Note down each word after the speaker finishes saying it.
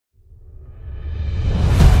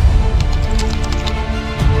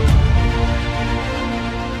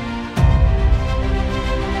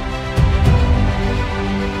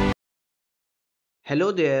Hello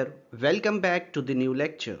there, welcome back to the new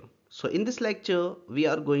lecture. So in this lecture we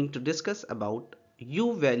are going to discuss about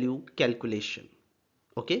U value calculation.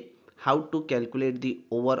 Okay, how to calculate the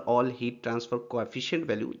overall heat transfer coefficient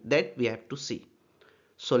value that we have to see.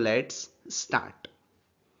 So let's start.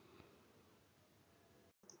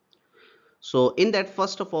 So in that,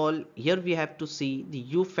 first of all, here we have to see the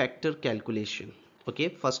U factor calculation. Okay,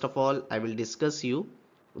 first of all I will discuss you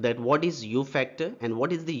that what is U factor and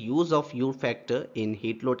what is the use of U factor in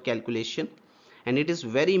heat load calculation, and it is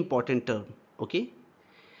very important term. Okay,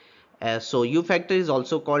 so U factor is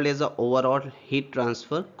also called as a overall heat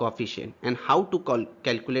transfer coefficient, and how to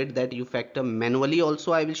calculate that U factor manually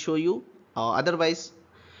also I will show you. Otherwise,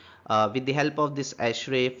 with the help of this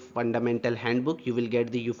ASHRAE fundamental handbook, you will get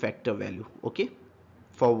the U factor value. Okay,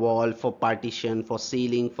 for wall, for partition, for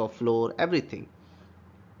ceiling, for floor, everything.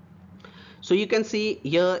 So you can see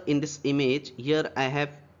here in this image, here I have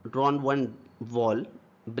drawn one wall,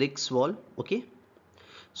 bricks wall. Okay,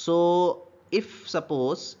 so if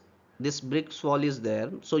suppose this bricks wall is there,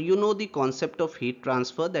 so you know the concept of heat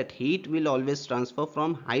transfer, that heat will always transfer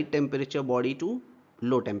from high temperature body to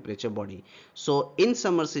low temperature body. So in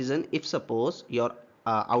summer season, if suppose your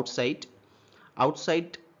outside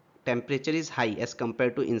temperature is high as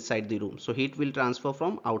compared to inside the room, so heat will transfer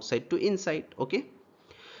from outside to inside. Okay,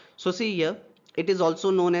 so see here, it is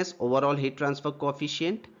also known as overall heat transfer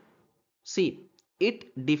coefficient. See,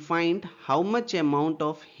 it defined how much amount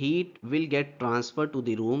of heat will get transferred to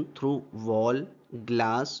the room through wall,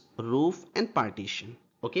 glass, roof and partition.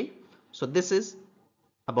 Okay, so this is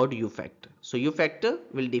about U factor. So U factor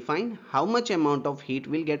will define how much amount of heat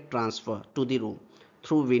will get transferred to the room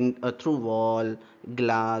through wall,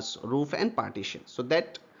 glass, roof and partition. So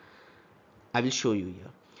that I will show you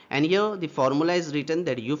here. And here the formula is written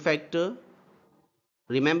that U factor.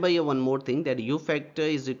 Remember here one more thing, that U factor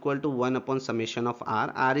is equal to 1 upon summation of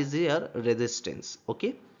R. R is here resistance.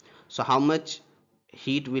 Okay, so how much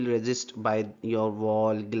heat will resist by your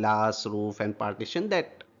wall, glass, roof and partition,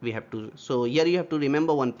 that we have to. So here you have to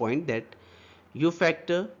remember one point, that U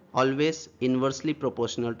factor always inversely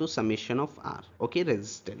proportional to summation of R. Okay,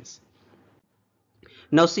 resistance.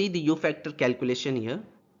 Now see the U factor calculation here.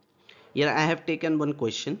 Here I have taken one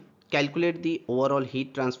question. Calculate the overall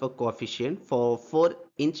heat transfer coefficient for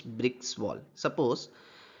 4-inch bricks wall. Suppose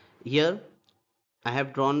here I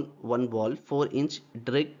have drawn one wall, 4-inch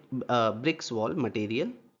bricks wall material.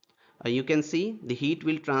 You can see the heat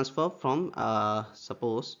will transfer from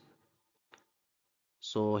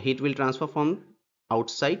heat will transfer from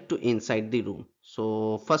outside to inside the room.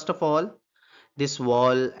 So first of all, this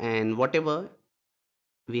wall and whatever,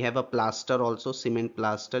 we have a plaster also, cement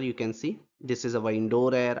plaster. You can see this is our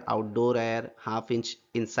indoor air, outdoor air, half-inch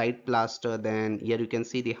inside plaster. Then here you can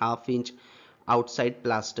see the half-inch outside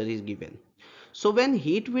plaster is given. So when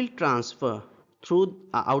heat will transfer through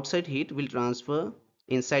outside, heat will transfer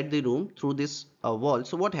inside the room through this wall.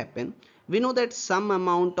 So what happened, we know that some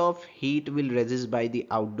amount of heat will resist by the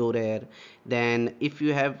outdoor air. Then if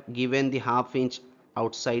you have given the half-inch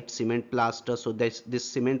outside cement plaster, so this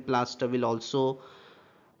cement plaster will also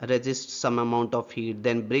resist some amount of heat.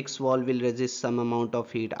 Then bricks wall will resist some amount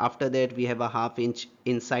of heat. After that we have a half-inch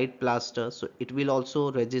inside plaster, so it will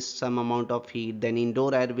also resist some amount of heat. Then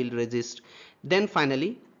indoor air will resist. Then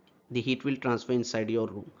finally the heat will transfer inside your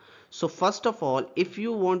room. So first of all, if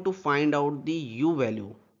you want to find out the U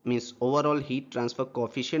value, means overall heat transfer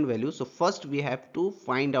coefficient value, so first we have to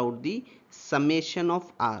find out the summation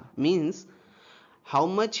of R, means how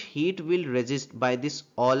much heat will resist by this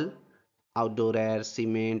all outdoor air,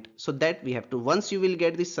 cement. So that we have to, once you will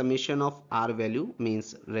get the summation of R value,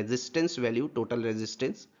 means resistance value, total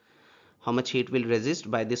resistance, how much heat will resist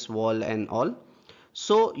by this wall and all,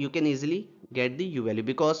 so you can easily get the U value,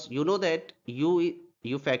 because you know that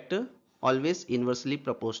U factor always inversely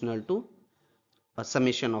proportional to a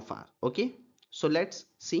summation of R. Okay, so let's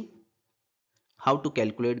see how to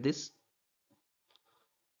calculate this.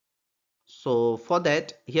 So for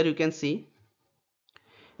that, here you can see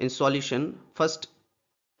in solution, first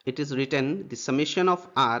it is written the summation of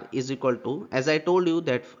R is equal to, as I told you,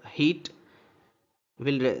 that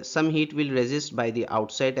some heat will resist by the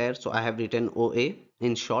outside air, so I have written OA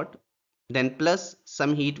in short. Then plus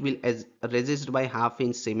some heat will resist by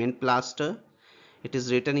half-inch cement plaster, it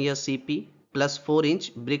is written here CP, plus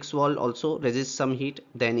 4-inch bricks wall also resist some heat.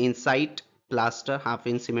 Then inside plaster,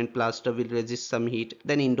 half-inch cement plaster will resist some heat.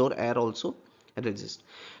 Then indoor air also resist.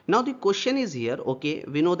 Now the question is here, okay,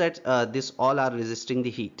 we know that this all are resisting the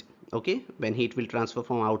heat, okay, when heat will transfer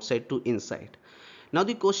from outside to inside. Now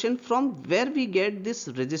the question, from where we get this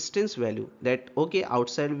resistance value, that okay,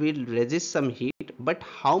 outside will resist some heat but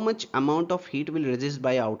how much amount of heat will resist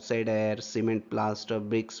by outside air, cement, plaster,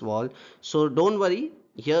 bricks, wall? So don't worry,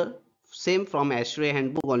 here same from ASHRAE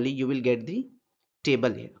handbook only you will get the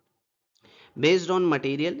table here. Based on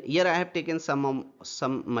material, here I have taken some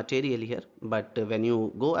material here, but when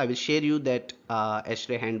you go I will share you that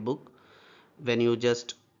ASHRAE handbook. When you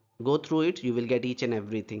just go through it, you will get each and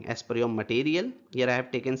everything as per your material. Here I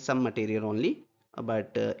have taken some material only,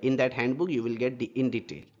 but in that handbook you will get the in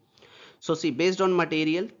detail. So see, based on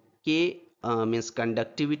material, K means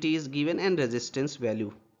conductivity is given and resistance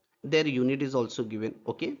value, their unit is also given.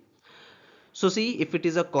 Okay, so see, if it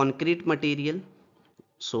is a concrete material,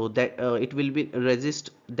 so that it will be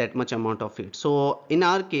resist that much amount of heat. So in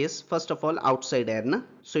our case, first of all, outside air na,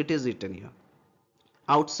 so it is written here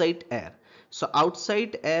outside air. So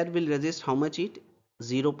outside air will resist how much heat?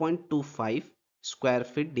 0.25 square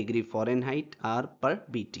feet degree Fahrenheit R per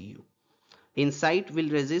BTU. Inside air will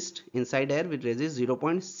resist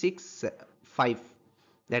 0.65,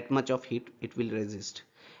 that much of heat it will resist.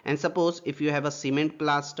 And suppose if you have a cement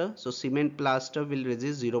plaster, so cement plaster will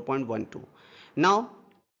resist 0.12. Now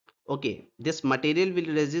okay, this material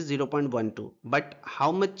will resist 0.12, but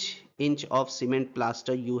how much inch of cement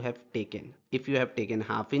plaster you have taken? If you have taken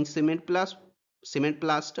half inch cement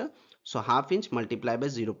plaster, so half inch multiplied by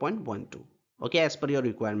 0.12. Okay, as per your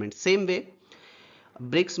requirement. Same way,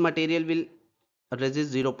 bricks material will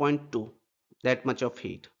resist 0.2, that much of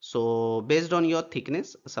heat. So based on your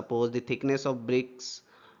thickness, suppose the thickness of bricks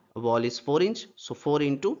wall is 4 inch, so 4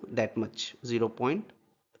 into that much 0.2.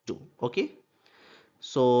 Okay,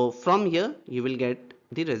 so from here you will get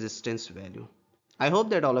the resistance value. I hope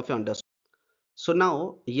that all of you understood. So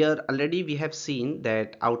now here already we have seen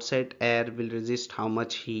that outside air will resist how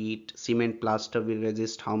much heat, cement plaster will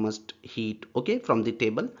resist how much heat, okay, from the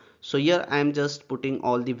table. So here I am just putting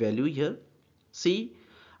all the value here. See,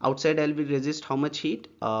 outside air will resist how much heat?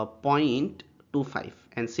 0.25,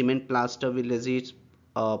 and cement plaster will resist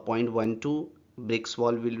 0.12, bricks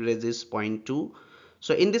wall will resist zero point 0.2.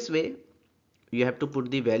 So in this way you have to put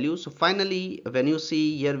the value. So finally when you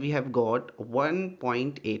see here we have got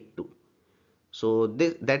 1.82. So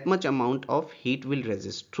that much amount of heat will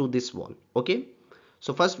resist through this wall. Okay,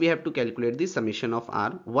 so first we have to calculate the summation of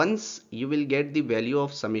R. Once you will get the value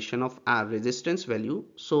of summation of R, resistance value,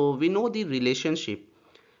 so we know the relationship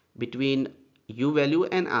between U value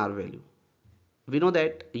and R value. We know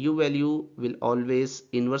that U value will always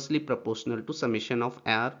inversely proportional to summation of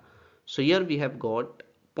R. So here we have got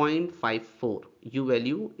 0.54. U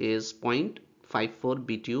value is 0.54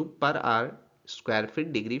 BTU per R square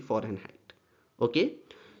feet degree Fahrenheit. Okay,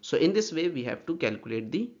 so in this way we have to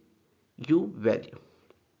calculate the U value.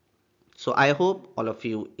 So I hope all of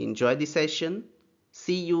you enjoy the session.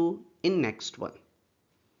 See you in next one.